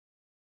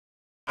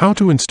How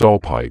to install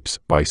pipes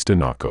by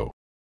Stinako.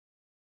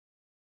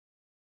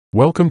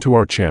 Welcome to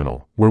our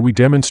channel, where we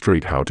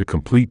demonstrate how to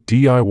complete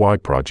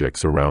DIY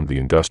projects around the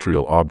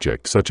industrial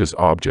object, such as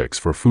objects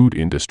for food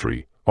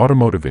industry,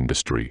 automotive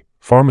industry,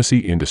 pharmacy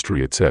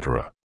industry,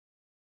 etc.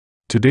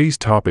 Today's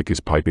topic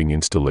is piping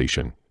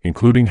installation,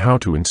 including how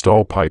to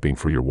install piping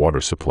for your water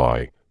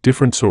supply,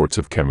 different sorts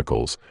of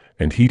chemicals,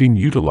 and heating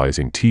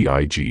utilizing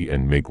TIG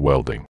and MIG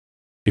welding.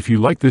 If you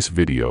like this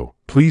video,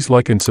 please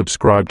like and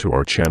subscribe to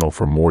our channel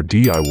for more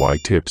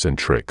DIY tips and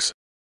tricks.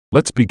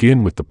 Let's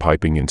begin with the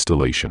piping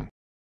installation.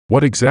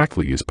 What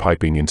exactly is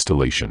piping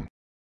installation?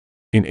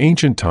 In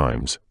ancient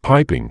times,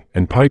 piping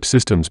and pipe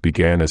systems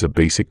began as a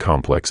basic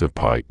complex of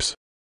pipes.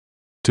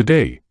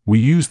 Today, we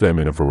use them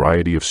in a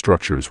variety of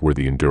structures where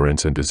the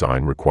endurance and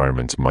design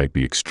requirements might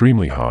be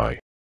extremely high.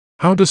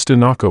 How does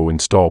Stinako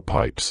install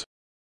pipes?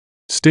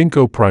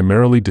 Stinako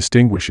primarily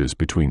distinguishes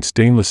between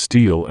stainless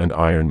steel and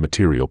iron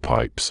material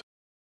pipes.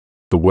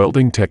 The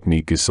welding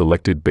technique is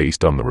selected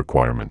based on the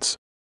requirements.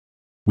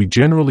 We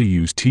generally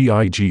use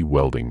TIG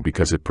welding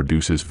because it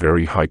produces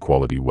very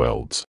high-quality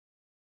welds.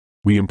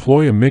 We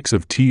employ a mix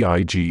of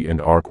TIG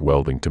and arc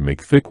welding to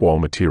make thick wall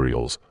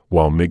materials,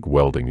 while MIG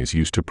welding is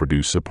used to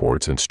produce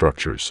supports and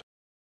structures.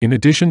 In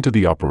addition to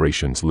the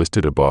operations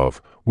listed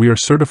above, we are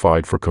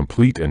certified for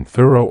complete and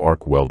thorough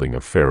arc welding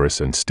of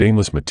ferrous and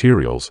stainless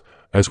materials,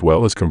 as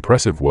well as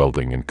compressive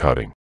welding and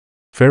cutting.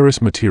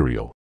 Ferrous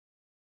material.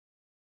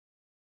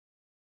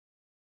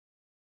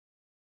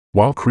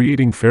 While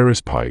creating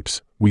ferrous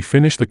pipes, we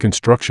finish the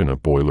construction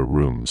of boiler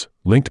rooms,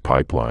 linked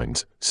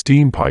pipelines,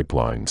 steam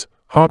pipelines,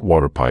 hot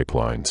water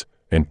pipelines,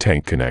 and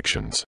tank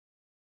connections.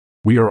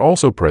 We are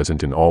also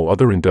present in all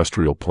other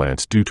industrial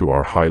plants due to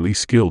our highly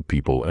skilled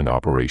people and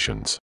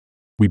operations.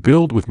 We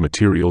build with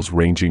materials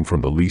ranging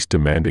from the least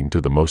demanding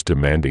to the most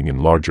demanding in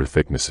larger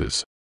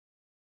thicknesses.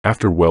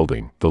 After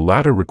welding, the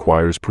latter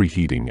requires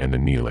preheating and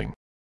annealing.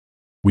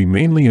 We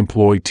mainly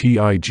employ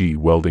TIG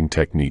welding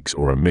techniques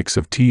or a mix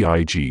of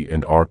TIG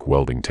and arc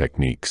welding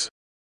techniques.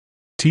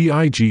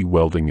 TIG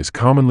welding is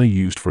commonly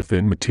used for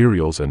thin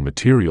materials and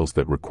materials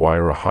that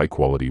require a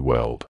high-quality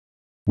weld.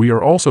 We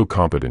are also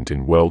competent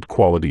in weld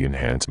quality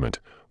enhancement,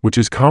 which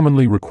is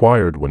commonly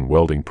required when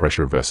welding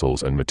pressure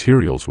vessels and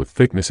materials with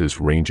thicknesses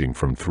ranging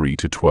from 3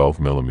 to 12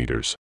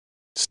 millimeters.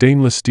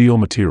 Stainless steel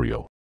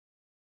material.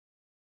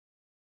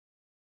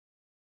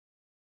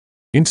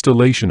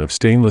 Installation of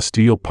stainless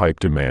steel pipe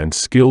demands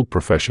skilled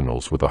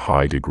professionals with a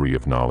high degree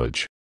of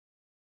knowledge.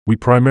 We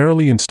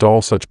primarily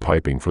install such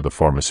piping for the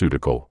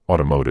pharmaceutical,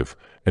 automotive,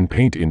 and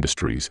paint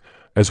industries,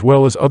 as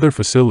well as other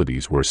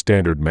facilities where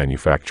standard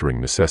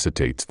manufacturing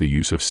necessitates the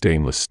use of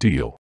stainless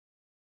steel.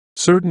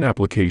 Certain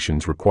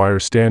applications require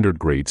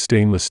standard-grade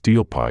stainless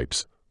steel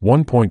pipes,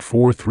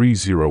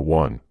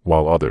 1.4301,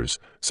 while others,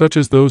 such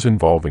as those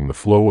involving the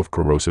flow of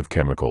corrosive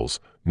chemicals,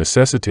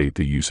 necessitate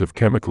the use of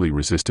chemically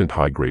resistant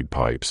high-grade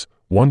pipes,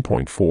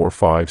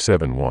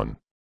 1.4571.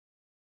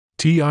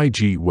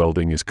 TIG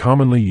welding is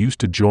commonly used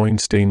to join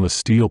stainless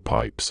steel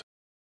pipes.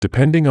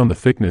 Depending on the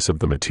thickness of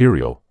the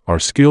material, our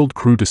skilled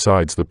crew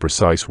decides the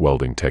precise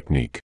welding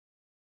technique.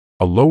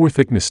 A lower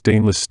thickness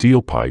stainless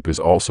steel pipe is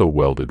also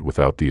welded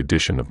without the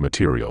addition of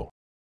material.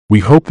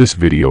 We hope this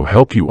video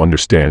helped you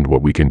understand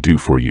what we can do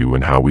for you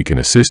and how we can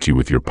assist you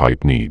with your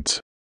pipe needs.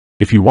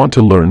 If you want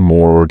to learn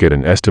more or get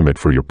an estimate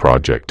for your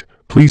project,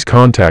 please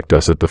contact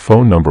us at the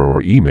phone number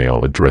or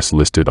email address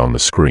listed on the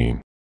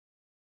screen.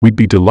 We'd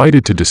be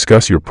delighted to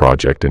discuss your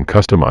project and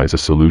customize a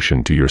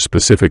solution to your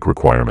specific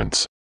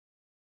requirements.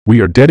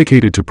 We are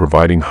dedicated to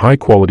providing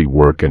high-quality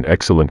work and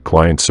excellent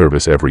client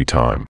service every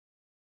time.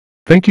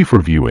 Thank you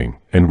for viewing,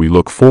 and we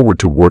look forward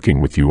to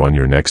working with you on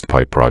your next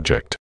pipe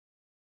project.